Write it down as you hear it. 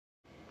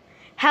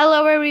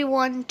Hello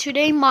everyone,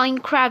 today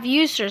Minecraft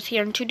users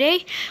here, and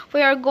today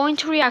we are going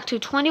to react to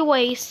 20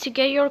 ways to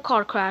get your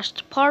car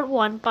crashed, part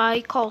 1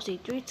 by ಛᵒᵃ.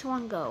 3, 2,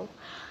 1, go.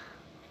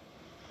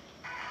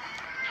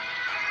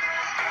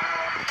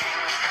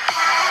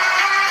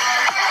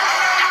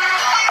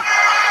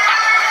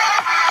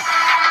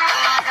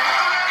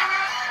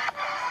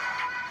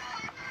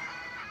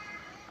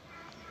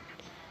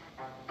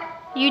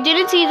 You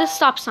didn't see the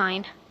stop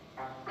sign.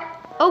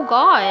 Oh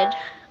god.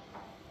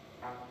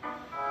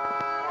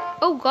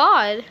 Oh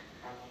god.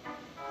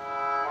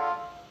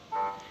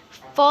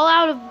 Fall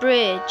out of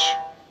bridge.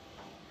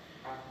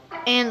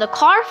 And the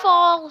car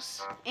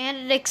falls and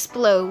it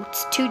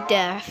explodes to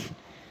death.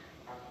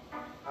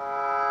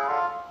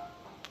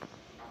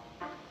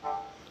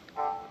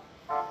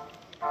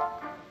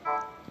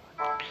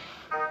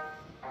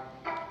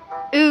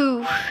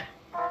 Oof.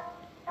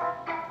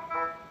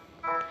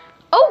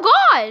 Oh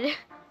god.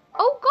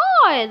 Oh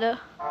god.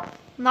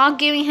 Not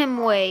giving him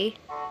way.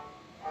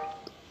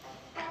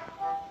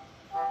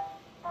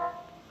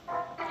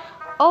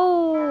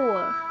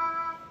 Oh,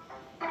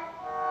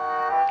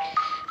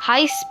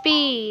 high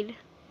speed.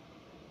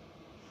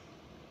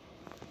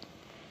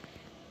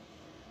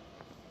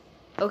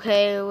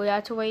 Okay, we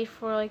have to wait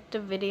for like the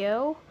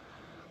video.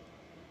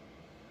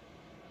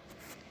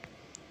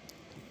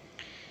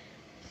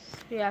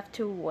 We have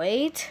to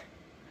wait.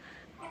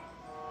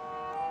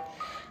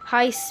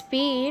 High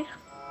speed.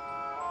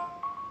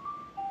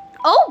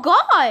 Oh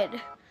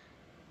god!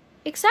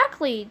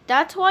 Exactly.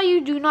 That's why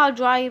you do not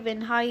drive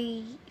in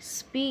high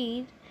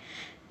speed.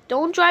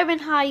 Don't drive in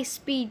high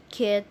speed,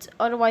 kids.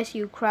 Otherwise,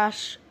 you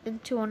crash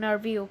into another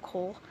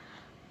vehicle.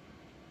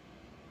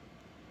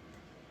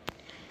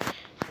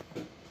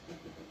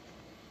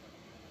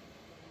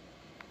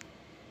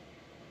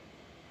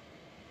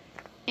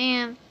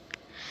 And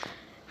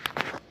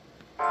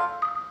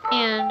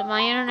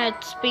my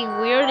internet's being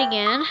weird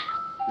again.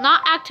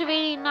 Not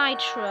activating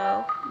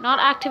nitro. Not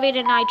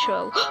activated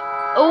nitro.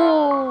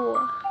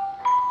 Oh.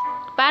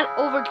 Bad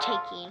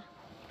overtaking.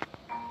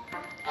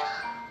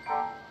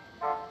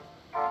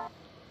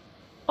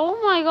 Oh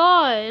my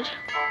god.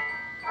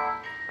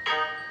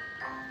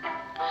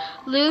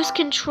 Lose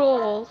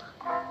control.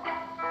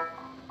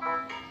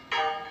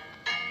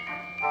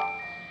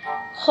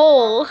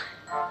 Hole.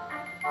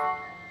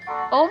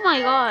 Oh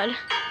my god.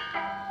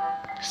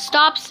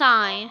 Stop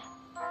sign.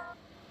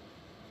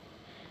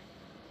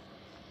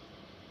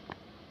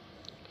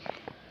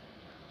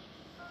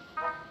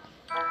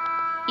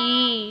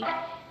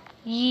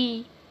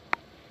 Yeet.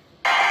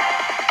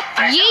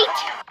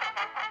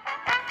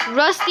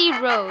 Rusty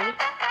road.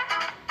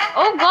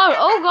 Oh god,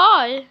 oh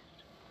god.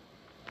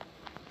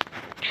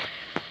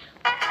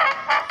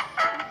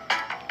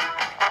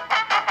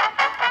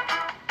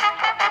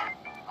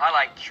 I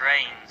like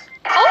trains.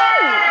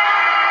 Oh!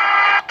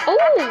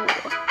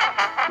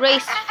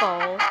 Race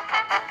fall.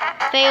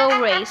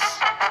 Fail race.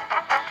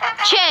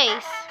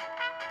 Chase.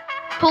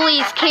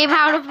 Police came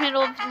out of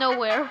middle of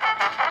nowhere.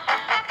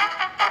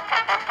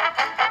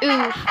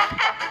 Oof.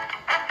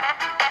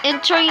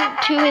 Entering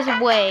to his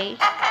way.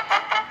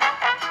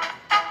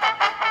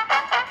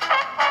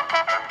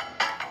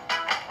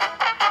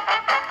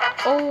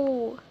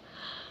 Oh.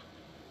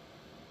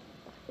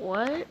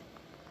 What?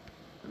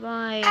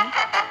 My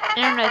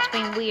internet's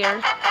being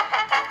weird.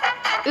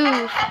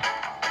 Oof.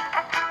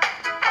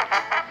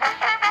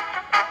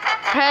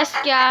 Press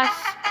gas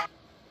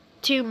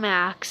to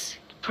max.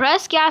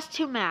 Press gas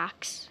to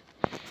max.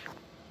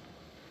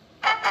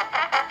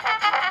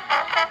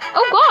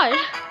 Oh god.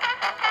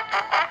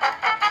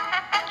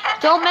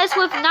 Don't mess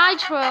with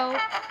nitro.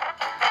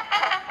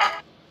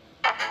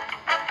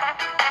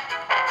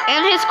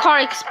 And his car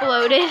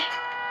exploded.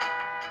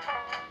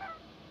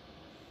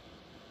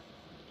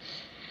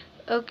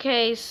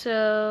 Okay,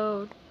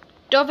 so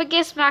don't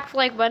forget to smack the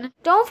like button.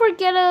 Don't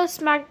forget to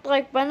smack the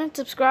like button,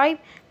 subscribe,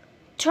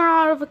 turn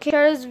on notifications,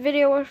 share this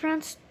video with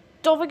friends.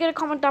 Don't forget to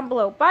comment down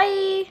below.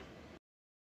 Bye.